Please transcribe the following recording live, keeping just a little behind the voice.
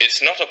It's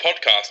not a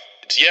podcast,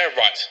 it's Yeah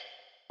Right.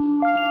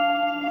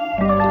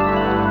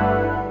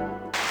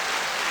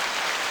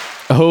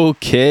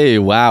 Okay,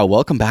 wow,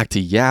 welcome back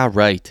to Yeah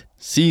Right,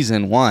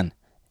 Season 1,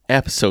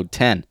 Episode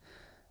 10.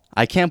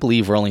 I can't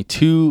believe we're only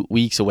 2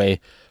 weeks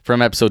away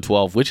from Episode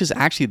 12, which is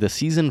actually the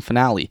season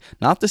finale,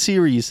 not the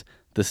series,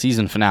 the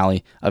season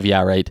finale of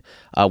Yeah Right.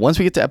 Once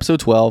we get to Episode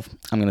 12,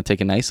 I'm going to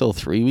take a nice little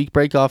 3-week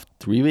break off,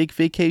 3-week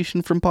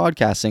vacation from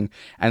podcasting,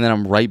 and then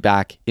I'm right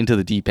back into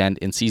the deep end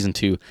in Season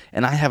 2,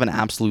 and I have an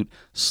absolute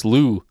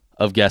slew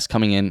of guests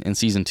coming in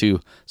Season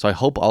 2, so I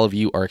hope all of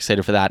you are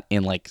excited for that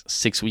in like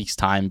 6 weeks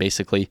time,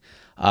 basically.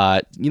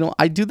 I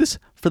do this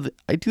for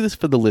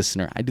the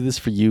listener. I do this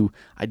for you.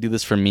 I do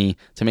this for me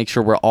to make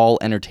sure we're all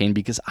entertained,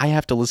 because I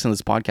have to listen to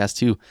this podcast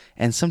too,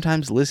 and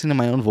sometimes listening to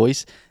my own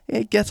voice,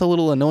 it gets a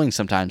little annoying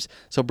sometimes.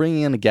 So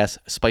bringing in a guest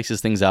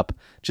spices things up,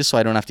 just so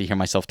I don't have to hear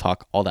myself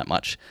talk all that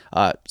much.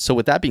 So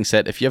with that being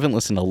said, if you haven't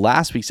listened to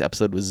last week's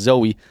episode with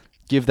Zoe,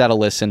 give that a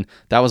listen.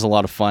 That was a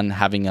lot of fun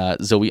having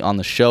Zoe on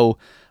the show.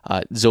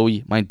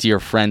 Zoe, my dear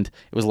friend,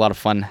 it was a lot of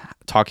fun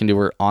talking to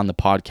her on the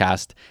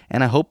podcast,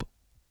 and I hope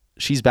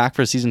she's back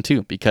for Season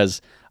 2,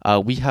 because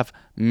we have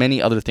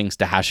many other things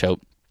to hash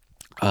out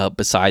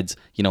besides,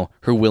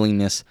 her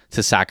willingness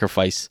to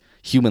sacrifice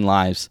human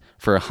lives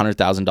for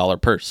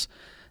 $100,000 purse.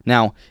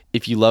 Now,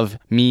 if you love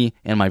me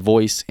and my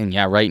voice and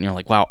Yeah Right, and you're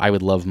like, wow, I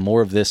would love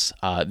more of this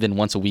than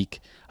once a week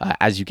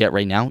as you get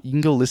right now, you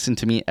can go listen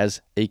to me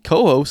as a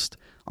co-host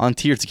on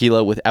Tea or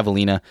Tequila with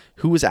Evelina,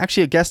 who was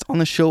actually a guest on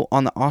the show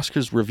on the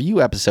Oscars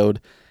review episode.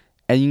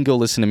 And you can go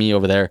listen to me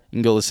over there. You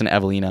can go listen to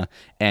Evelina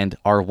and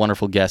our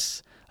wonderful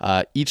guests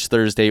each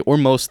Thursday, or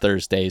most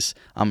Thursdays,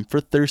 for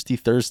Thirsty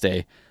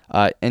Thursday.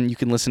 And you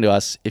can listen to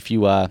us if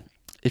you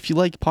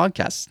like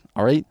podcasts,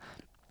 all right?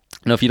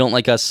 Now, if you don't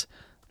like us,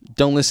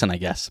 don't listen, I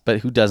guess. But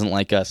who doesn't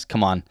like us?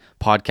 Come on,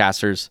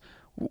 podcasters.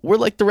 We're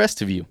like the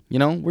rest of you,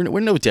 We're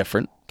no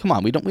different. Come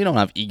on, we don't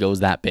have egos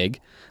that big.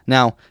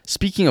 Now,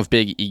 speaking of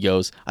big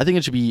egos, I think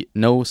it should be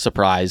no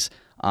surprise,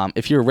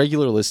 if you're a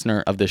regular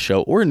listener of this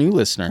show, or a new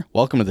listener,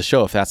 welcome to the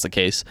show if that's the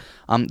case,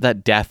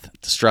 that death,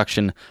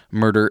 destruction,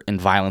 murder,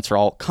 and violence are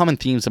all common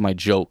themes of my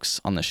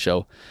jokes on the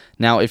show.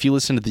 Now, if you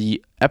listen to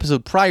the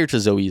episode prior to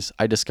Zoe's,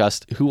 I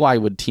discussed who I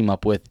would team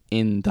up with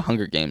in the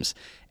Hunger Games,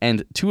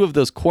 and 2 of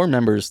those core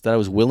members that I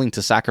was willing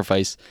to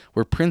sacrifice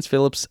were Prince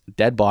Philip's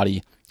dead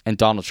body and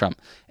Donald Trump.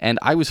 And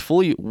I was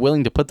fully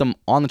willing to put them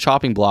on the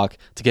chopping block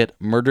to get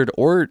murdered,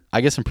 or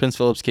I guess in Prince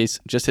Philip's case,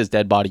 just his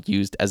dead body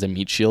used as a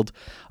meat shield.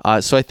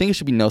 So I think it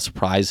should be no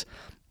surprise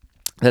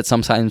that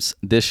sometimes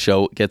this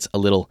show gets a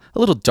little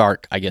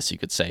dark, I guess you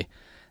could say.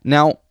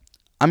 Now,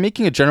 I'm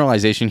making a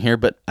generalization here,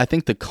 but I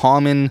think the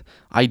common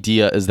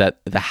idea is that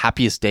the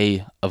happiest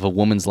day of a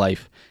woman's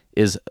life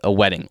is a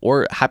wedding,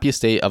 or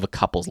happiest day of a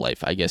couple's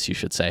life, I guess you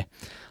should say.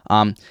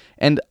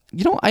 And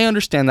I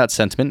understand that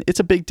sentiment. It's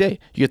a big day.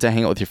 You get to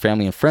hang out with your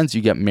family and friends.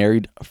 You get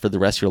married for the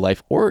rest of your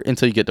life, or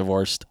until you get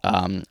divorced.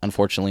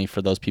 Unfortunately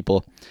for those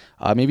people,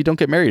 maybe don't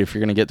get married if you're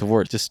going to get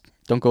divorced. Just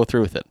don't go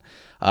through with it.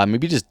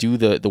 Maybe just do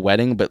the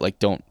wedding, but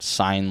don't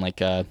sign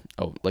like a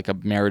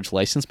marriage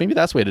license. Maybe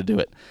that's the way to do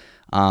it.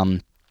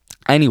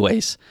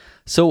 Anyways,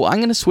 so I'm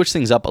going to switch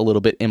things up a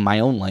little bit in my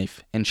own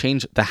life and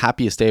change the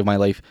happiest day of my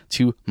life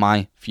to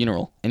my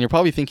funeral. And you're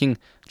probably thinking,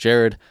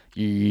 Jared,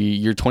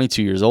 you're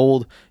 22 years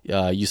old.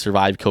 You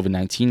survived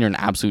COVID-19. You're an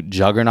absolute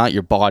juggernaut.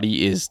 Your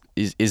body is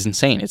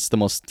insane. It's the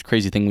most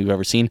crazy thing we've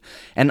ever seen.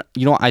 And,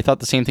 I thought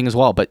the same thing as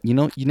well. But,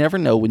 you never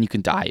know when you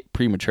can die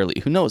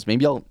prematurely. Who knows?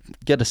 Maybe I'll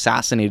get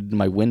assassinated in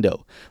my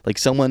window. Like,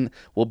 someone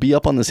will be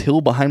up on this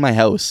hill behind my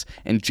house,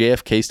 and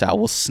JFK style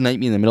will snipe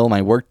me in the middle of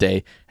my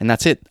workday. And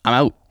that's it. I'm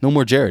out. No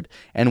more Jared.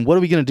 And what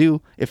are we going to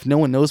do if no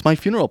one knows my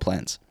funeral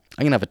plans?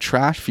 I'm going to have a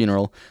trash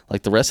funeral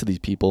like the rest of these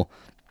people,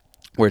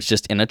 where it's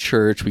just in a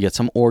church, we get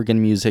some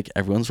organ music,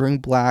 everyone's wearing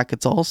black,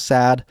 it's all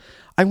sad.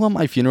 I want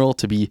my funeral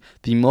to be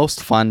the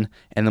most fun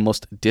and the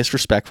most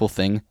disrespectful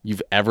thing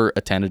you've ever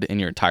attended in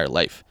your entire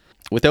life.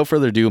 Without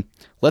further ado,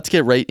 let's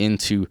get right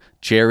into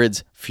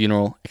Jared's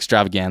funeral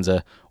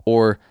extravaganza,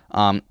 or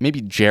maybe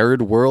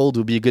Jared World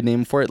would be a good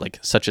name for it,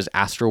 such as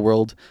Astro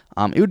World.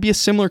 It would be a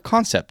similar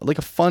concept, like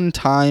a fun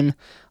time,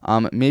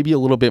 maybe a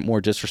little bit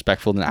more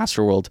disrespectful than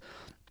Astro World,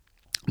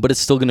 but it's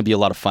still going to be a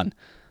lot of fun.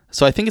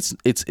 So I think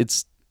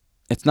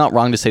it's not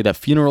wrong to say that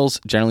funerals,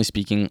 generally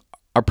speaking,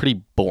 are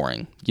pretty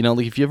boring.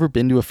 If you've ever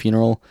been to a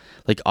funeral,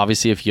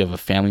 obviously if you have a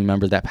family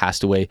member that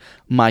passed away,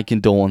 my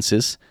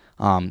condolences.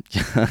 But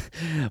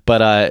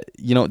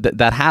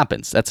that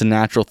happens. That's a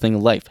natural thing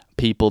of life.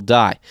 People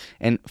die.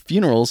 And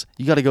funerals,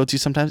 you got to go to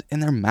sometimes,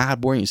 and they're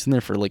mad boring. You sit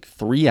there for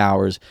 3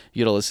 hours.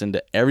 You got to listen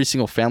to every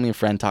single family and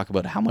friend talk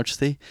about how much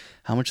they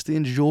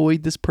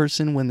enjoyed this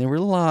person when they were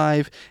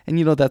alive. And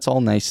that's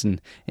all nice and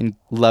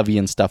lovey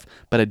and stuff.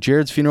 But at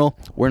Jared's funeral,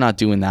 we're not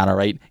doing that, all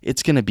right?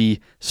 It's going to be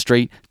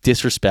straight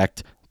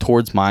disrespect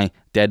towards my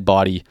dead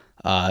body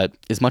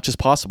as much as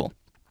possible.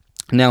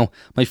 Now,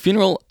 my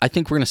funeral, I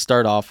think we're going to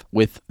start off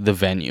with the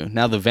venue.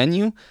 Now, the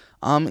venue,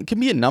 It can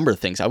be a number of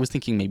things. I was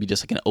thinking maybe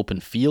just like an open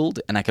field,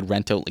 and I could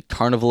rent out like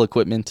carnival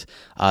equipment.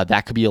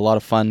 That could be a lot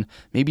of fun.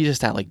 Maybe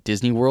just at like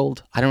Disney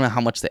World. I don't know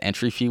how much the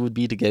entry fee would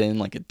be to get in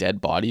like a dead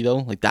body though.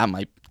 Like that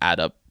might add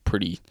up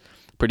pretty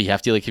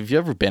hefty. Like, have you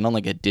ever been on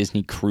like a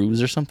Disney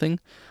cruise or something?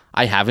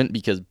 I haven't,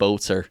 because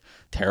boats are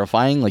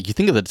terrifying. Like, you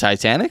think of the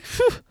Titanic,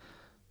 whew,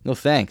 no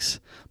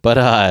thanks.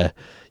 But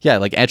yeah,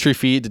 like entry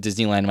fee to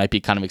Disneyland might be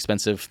kind of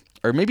expensive.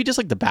 Or maybe just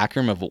like the back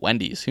room of a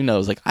Wendy's. Who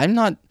knows? Like, I'm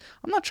not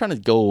trying to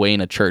go away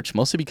in a church,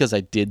 mostly because I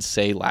did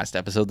say last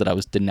episode that I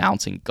was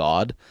denouncing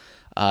God.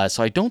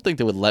 So I don't think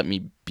they would let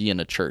me be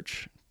in a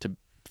church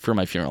for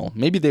my funeral.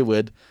 Maybe they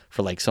would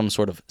for like some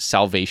sort of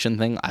salvation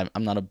thing.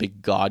 I'm not a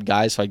big God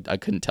guy, so I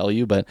couldn't tell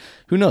you, but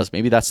who knows?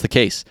 Maybe that's the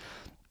case.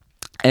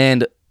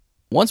 And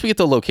once we get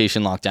the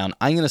location locked down,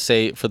 I'm going to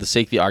say, for the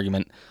sake of the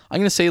argument, I'm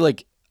going to say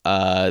like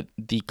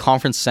the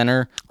conference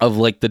center of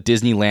like the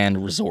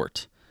Disneyland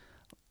resort.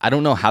 I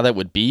don't know how that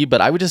would be,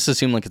 but I would just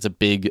assume like it's a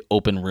big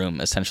open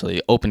room,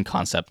 essentially open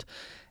concept.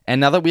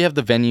 And now that we have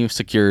the venue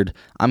secured,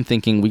 I'm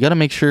thinking we got to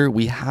make sure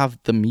we have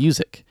the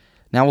music.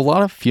 Now, a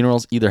lot of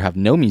funerals either have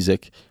no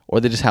music, or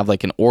they just have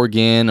like an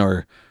organ,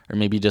 or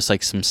maybe just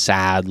like some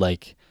sad,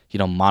 like, you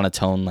know,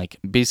 monotone, like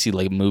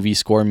basically like movie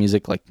score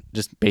music, like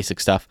just basic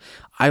stuff.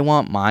 I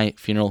want my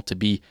funeral to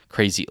be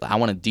crazy. I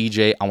want a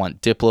DJ. I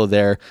want Diplo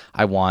there.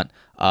 I want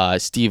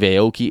Steve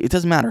Aoki. It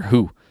doesn't matter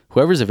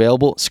whoever's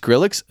available.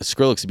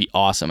 Skrillex would be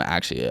awesome,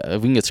 actually.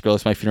 If we can get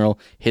Skrillex my funeral,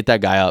 hit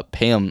that guy up,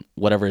 pay him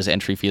whatever his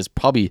entry fee is,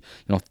 probably,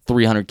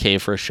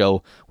 $300K for a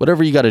show.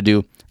 Whatever you got to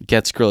do,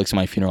 get Skrillex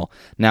my funeral.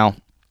 Now,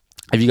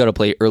 if you got to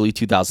play early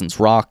 2000s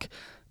rock,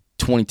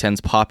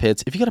 2010s pop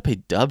hits, if you got to play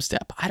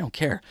dubstep, I don't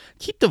care.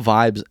 Keep the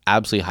vibes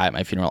absolutely high at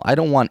my funeral. I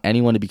don't want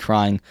anyone to be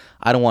crying.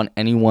 I don't want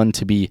anyone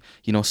to be,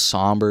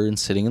 somber and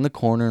sitting in the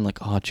corner and like,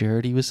 oh,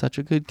 Jared, he was such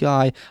a good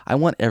guy. I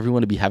want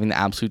everyone to be having the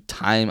absolute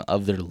time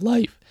of their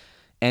life.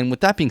 And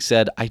with that being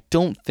said, I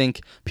don't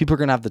think people are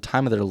going to have the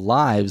time of their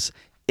lives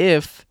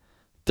if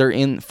they're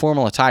in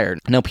formal attire.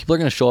 Now, people are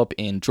going to show up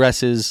in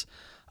dresses,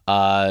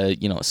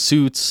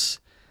 suits,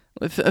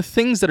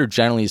 things that are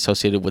generally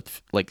associated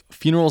with like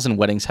funerals and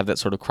weddings have that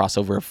sort of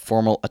crossover of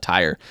formal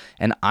attire.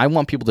 And I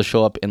want people to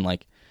show up in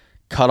like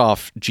cut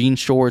off jean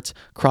shorts,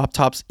 crop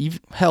tops, even,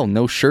 hell,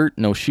 no shirt,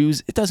 no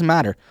shoes. It doesn't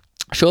matter.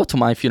 Show up to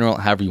my funeral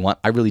however you want.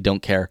 I really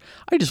don't care.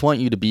 I just want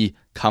you to be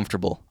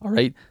comfortable. All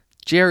right.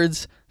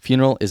 Jared's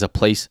funeral is a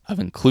place of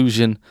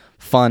inclusion,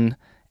 fun,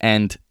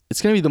 and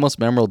it's going to be the most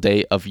memorable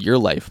day of your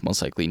life,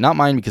 most likely. Not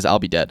mine, because I'll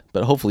be dead,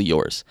 but hopefully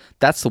yours.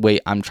 That's the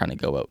way I'm trying to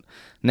go out.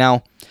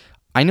 Now,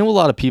 I know a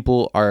lot of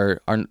people are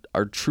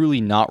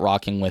truly not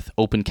rocking with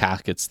open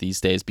caskets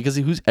these days because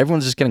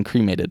everyone's just getting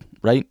cremated,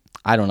 right?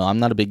 I don't know. I'm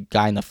not a big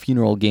guy in the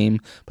funeral game,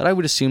 but I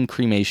would assume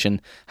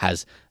cremation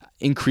has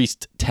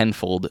increased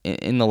tenfold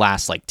in the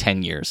last like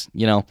 10 years.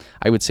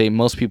 I would say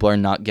most people are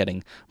not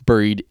getting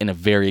buried in a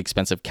very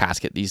expensive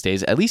casket these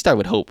days. At least I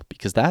would hope,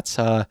 because that's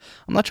I'm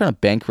not trying to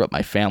bankrupt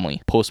my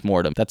family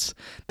post-mortem. That's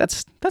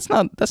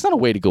not a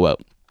way to go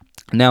out.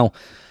 Now,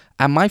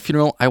 at my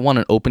funeral, I want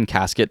an open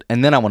casket,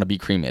 and then I want to be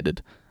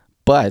cremated.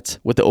 But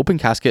with the open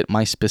casket,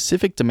 my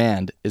specific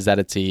demand is that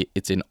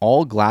it's an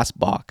all glass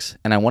box,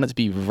 and I want it to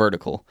be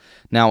vertical.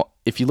 Now,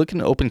 if you look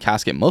in an open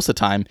casket, most of the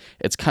time,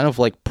 it's kind of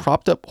like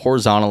propped up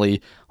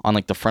horizontally on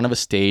like the front of a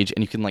stage,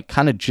 and you can like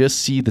kind of just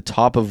see the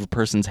top of a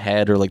person's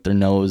head or like their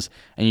nose,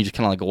 and you just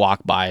kind of like walk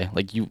by,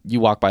 like you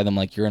walk by them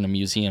like you're in a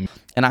museum.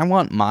 And I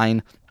want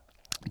mine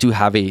to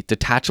have a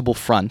detachable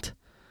front.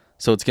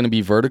 So it's going to be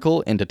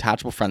vertical and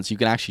detachable front, so you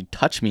can actually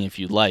touch me if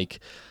you'd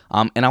like.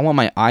 And I want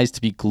my eyes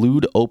to be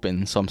glued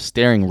open, so I'm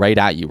staring right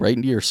at you, right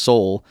into your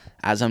soul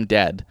as I'm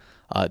dead.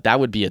 That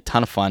would be a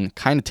ton of fun,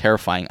 kind of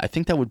terrifying. I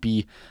think that would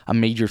be a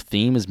major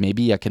theme, is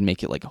maybe I could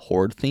make it like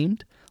horde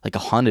themed, like a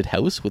haunted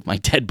house with my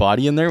dead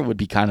body in there. It would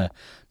be kind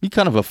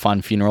of a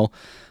fun funeral.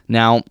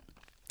 Now,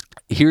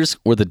 here's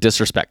where the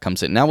disrespect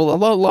comes in. Now, a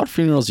lot of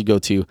funerals you go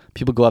to,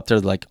 people go up there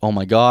like, oh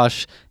my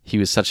gosh, he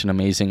was such an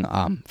amazing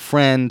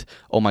friend.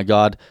 Oh my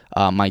God,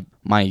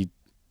 my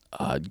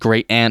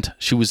great aunt,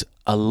 she was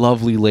a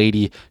lovely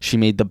lady. She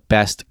made the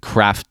best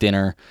craft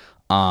dinner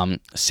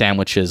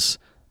sandwiches.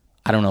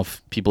 I don't know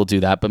if people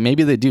do that, but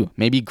maybe they do.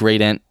 Maybe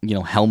great aunt,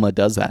 Helma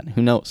does that.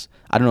 Who knows?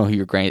 I don't know who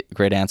your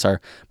great aunts are,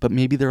 but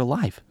maybe they're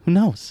alive. Who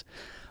knows?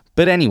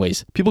 But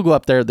anyways, people go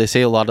up there, they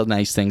say a lot of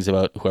nice things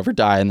about whoever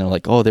died, and they're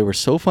like, oh, they were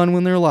so fun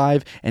when they're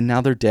alive, and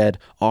now they're dead,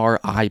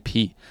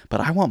 R.I.P.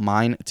 But I want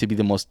mine to be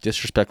the most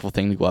disrespectful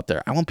thing to go up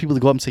there. I want people to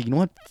go up and say, you know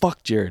what,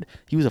 fuck Jared.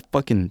 He was a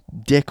fucking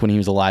dick when he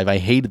was alive. I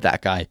hated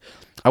that guy.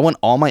 I want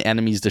all my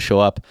enemies to show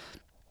up,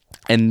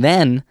 and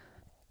then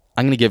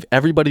I'm going to give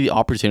everybody the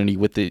opportunity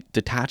with the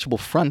detachable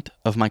front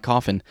of my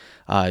coffin.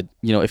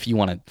 If you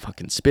want to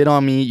fucking spit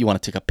on me, you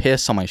want to take a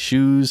piss on my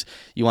shoes,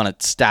 you want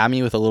to stab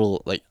me with a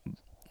little, like,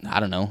 I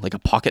don't know, like a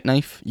pocket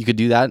knife. You could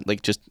do that,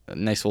 like just a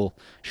nice little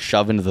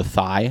shove into the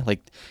thigh.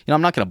 Like,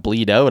 I'm not going to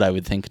bleed out, I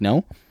would think,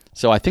 no?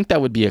 So I think that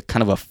would be a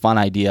kind of a fun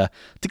idea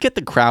to get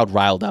the crowd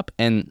riled up.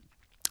 And,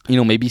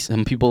 maybe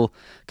some people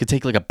could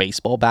take like a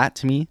baseball bat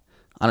to me.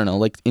 I don't know,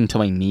 like into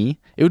my knee.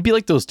 It would be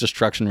like those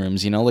destruction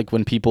rooms, like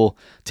when people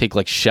take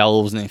like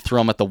shelves and they throw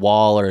them at the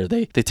wall, or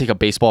they take a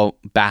baseball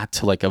bat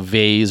to like a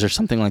vase or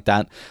something like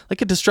that,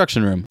 like a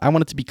destruction room. I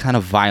want it to be kind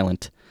of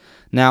violent.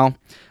 Now,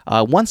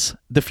 once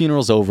the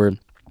funeral's over,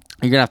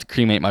 you're gonna have to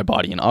cremate my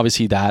body, and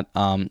obviously that's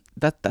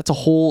a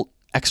whole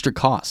extra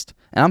cost.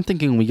 And I'm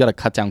thinking we gotta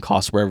cut down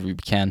costs wherever we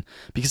can,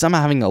 because I'm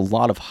having a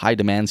lot of high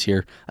demands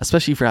here,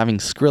 especially for having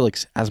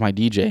Skrillex as my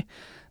DJ.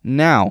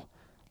 Now,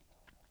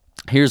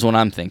 here's what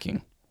I'm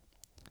thinking.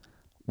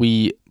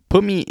 We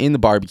put me in the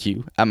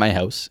barbecue at my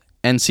house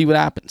and see what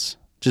happens.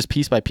 Just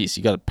piece by piece.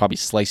 You got to probably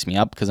slice me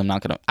up because I'm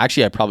not going to...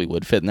 Actually, I probably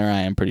would fit in there.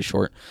 I am pretty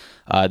short.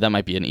 That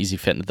might be an easy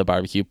fit into the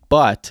barbecue.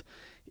 But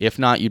if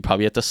not, you'd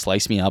probably have to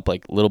slice me up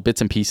like little bits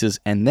and pieces.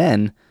 And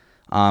then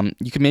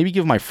you could maybe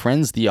give my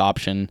friends the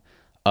option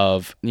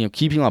of,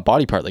 keeping my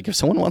body part. Like if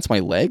someone wants my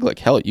leg, like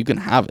hell, you can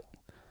have it.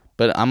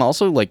 But I'm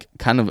also like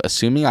kind of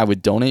assuming I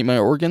would donate my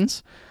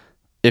organs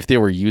if they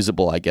were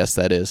usable, I guess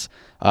that is.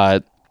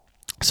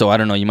 So I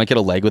don't know, you might get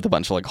a leg with a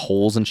bunch of like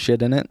holes and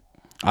shit in it.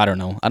 I don't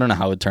know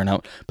how it would turn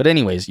out. But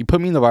anyways, you put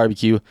me in the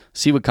barbecue,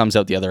 see what comes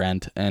out the other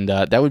end. And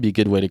that would be a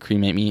good way to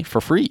cremate me for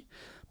free.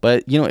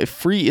 But, if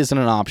free isn't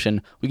an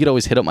option, we could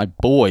always hit up my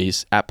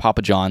boys at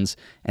Papa John's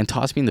and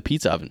toss me in the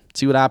pizza oven.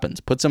 See what happens.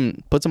 Put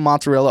some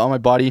mozzarella on my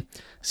body.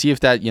 See if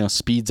that,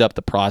 speeds up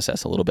the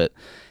process a little bit.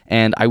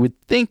 And I would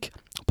think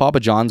Papa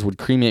John's would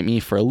cremate me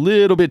for a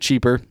little bit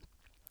cheaper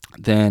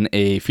than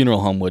a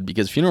funeral home would,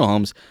 because funeral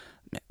homes,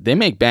 they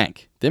make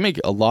bank. They make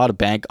a lot of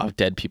bank off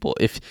dead people.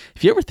 If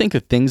you ever think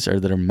of things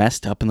that are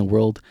messed up in the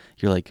world,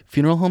 you're like,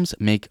 funeral homes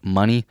make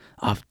money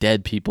off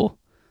dead people.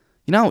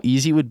 You know how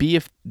easy it would be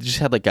if you just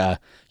had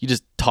you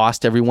just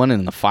tossed everyone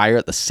in the fire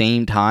at the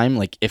same time?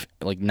 Like if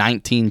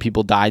 19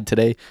 people died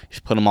today, you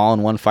just put them all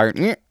in one fire,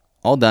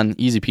 all done,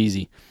 easy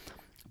peasy.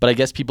 But I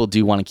guess people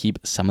do want to keep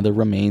some of the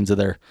remains of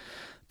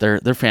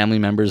their family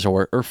members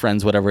or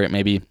friends, whatever it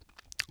may be.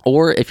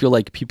 Or if you're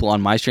like people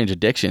on My Strange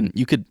Addiction,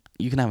 you can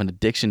have an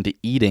addiction to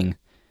eating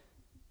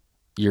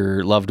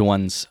your loved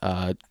one's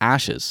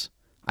ashes.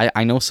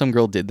 I know some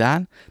girl did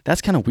that.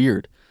 That's kind of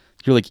weird.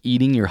 You're like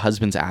eating your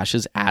husband's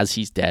ashes as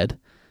he's dead.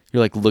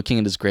 You're like looking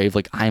at his grave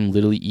like, I'm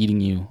literally eating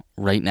you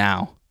right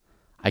now.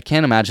 I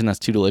can't imagine that's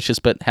too delicious,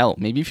 but hell,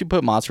 maybe if you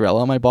put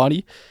mozzarella on my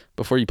body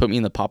before you put me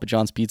in the Papa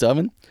John's pizza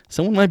oven,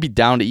 someone might be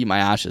down to eat my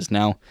ashes.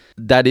 Now,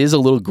 that is a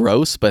little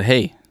gross, but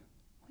hey,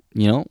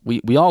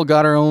 we all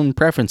got our own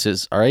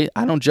preferences, all right?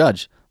 I don't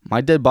judge. My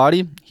dead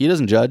body, he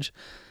doesn't judge.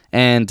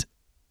 And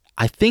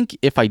I think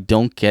if I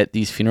don't get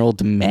these funeral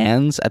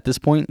demands at this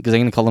point, because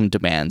I'm going to call them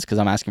demands because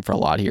I'm asking for a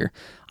lot here,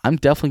 I'm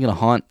definitely going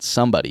to haunt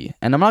somebody.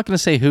 And I'm not going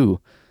to say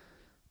who,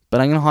 but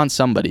I'm going to haunt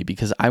somebody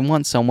because I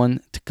want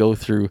someone to go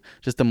through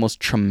just the most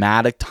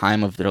traumatic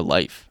time of their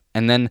life.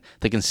 And then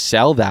they can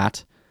sell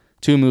that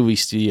to a movie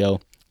studio,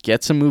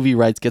 get some movie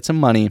rights, get some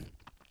money,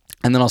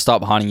 and then I'll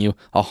stop haunting you.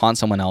 I'll haunt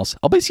someone else.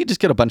 I'll basically just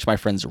get a bunch of my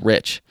friends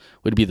rich,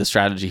 would be the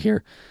strategy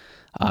here.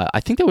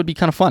 I think that would be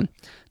kind of fun.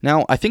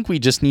 Now, I think we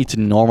just need to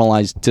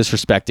normalize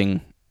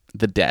disrespecting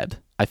the dead.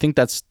 I think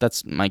that's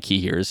my key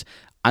here is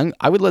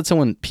I would let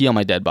someone pee on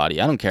my dead body.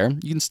 I don't care.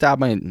 You can stab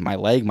my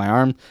leg, my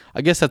arm.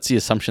 I guess that's the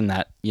assumption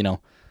that,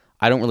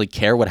 I don't really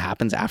care what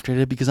happens after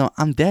it because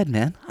I'm dead,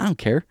 man. I don't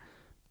care.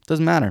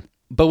 Doesn't matter.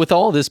 But with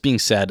all this being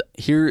said,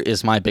 here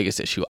is my biggest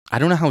issue. I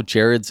don't know how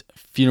Jared's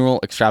funeral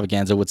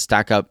extravaganza would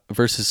stack up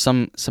versus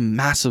some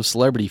massive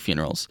celebrity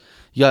funerals.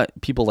 You got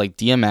people like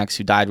DMX,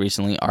 who died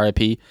recently, RIP.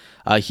 He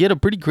had a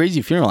pretty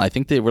crazy funeral. I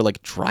think they were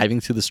like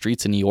driving through the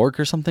streets in New York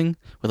or something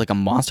with like a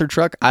monster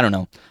truck. I don't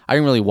know. I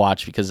didn't really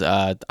watch because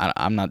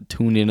I'm not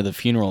tuned into the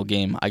funeral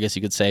game, I guess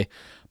you could say.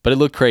 But it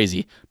looked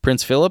crazy.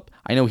 Prince Philip,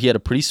 I know he had a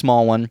pretty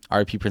small one.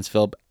 RIP Prince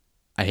Philip,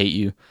 I hate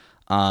you.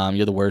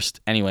 You're the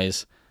worst.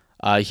 Anyways.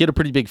 He had a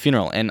pretty big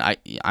funeral, and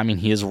I mean,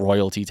 he is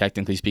royalty,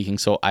 technically speaking,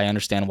 so I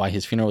understand why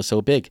his funeral was so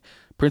big.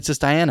 Princess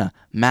Diana,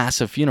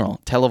 massive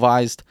funeral,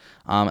 televised.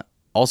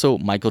 Also,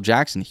 Michael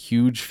Jackson,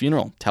 huge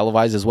funeral,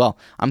 televised as well.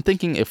 I'm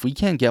thinking if we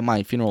can't get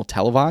my funeral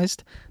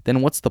televised,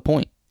 then what's the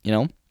point,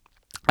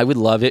 I would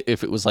love it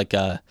if it was like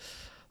an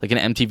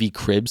MTV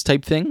Cribs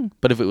type thing,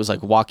 but if it was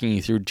like walking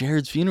you through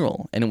Jared's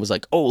funeral and it was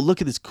like, oh,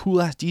 look at this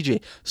cool ass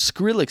DJ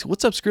Skrillex.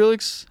 What's up,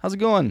 Skrillex? How's it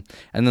going?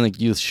 And then like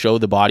you show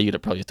the body,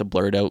 you'd probably have to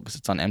blur it out because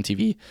it's on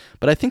MTV.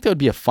 But I think that would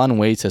be a fun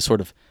way to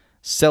sort of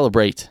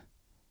celebrate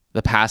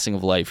the passing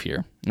of life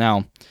here.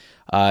 Now,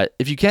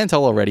 if you can't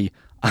tell already,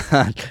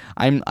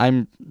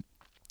 I'm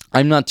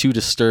not too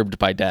disturbed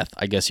by death,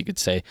 I guess you could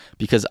say,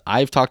 because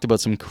I've talked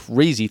about some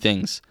crazy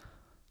things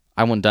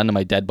I want done to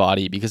my dead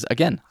body because,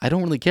 again, I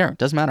don't really care. It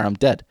doesn't matter. I'm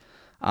dead.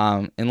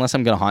 Unless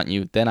I'm going to haunt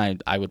you, then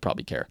I would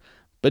probably care.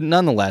 But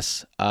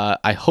nonetheless,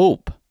 I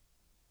hope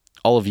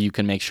all of you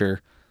can make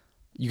sure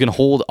you can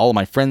hold all of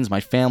my friends, my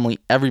family,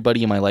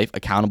 everybody in my life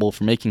accountable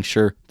for making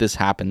sure this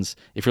happens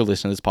if you're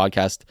listening to this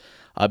podcast.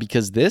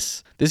 Because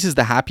this is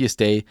the happiest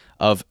day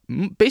of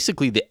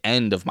basically the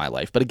end of my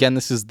life. But again,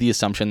 this is the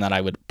assumption that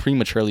I would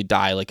prematurely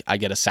die. Like I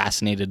get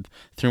assassinated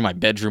through my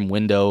bedroom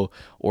window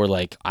or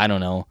like, I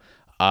don't know,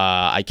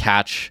 I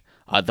catch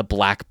the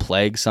Black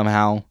Plague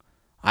somehow.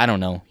 I don't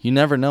know. You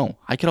never know.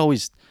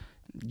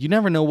 You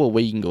never know what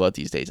way you can go out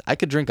these days. I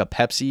could drink a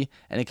Pepsi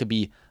and it could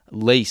be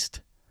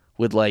laced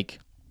with like,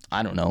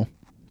 I don't know,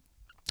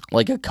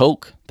 like a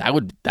Coke.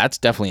 That's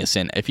definitely a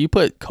sin. If you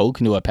put Coke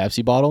into a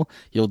Pepsi bottle,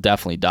 you'll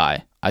definitely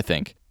die, I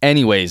think.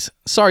 Anyways,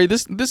 sorry,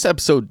 this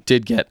episode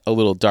did get a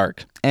little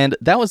dark. And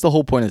that was the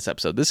whole point of this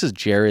episode. This is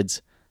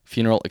Jared's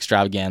funeral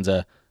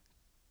extravaganza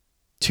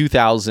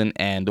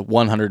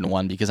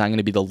 2101, because I'm going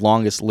to be the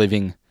longest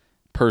living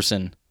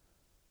person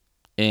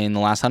in the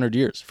last 100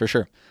 years, for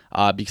sure.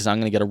 Because I'm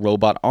going to get a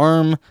robot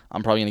arm.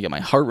 I'm probably going to get my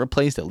heart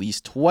replaced at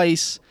least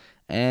twice.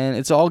 And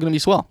it's all going to be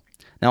swell.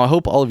 Now, I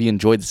hope all of you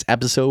enjoyed this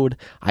episode.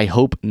 I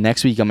hope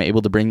next week I'm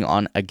able to bring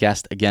on a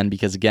guest again,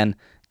 because, again,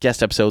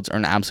 guest episodes are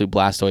an absolute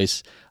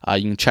blastoise.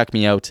 You can check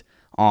me out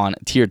on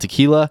Tier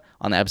Tequila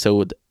on the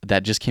episode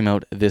that just came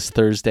out this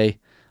Thursday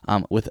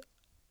with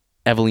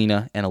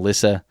Evelina and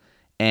Alyssa.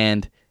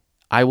 And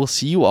I will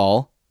see you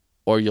all,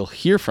 or you'll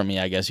hear from me,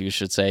 I guess you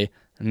should say,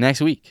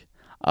 next week.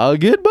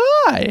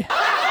 Goodbye.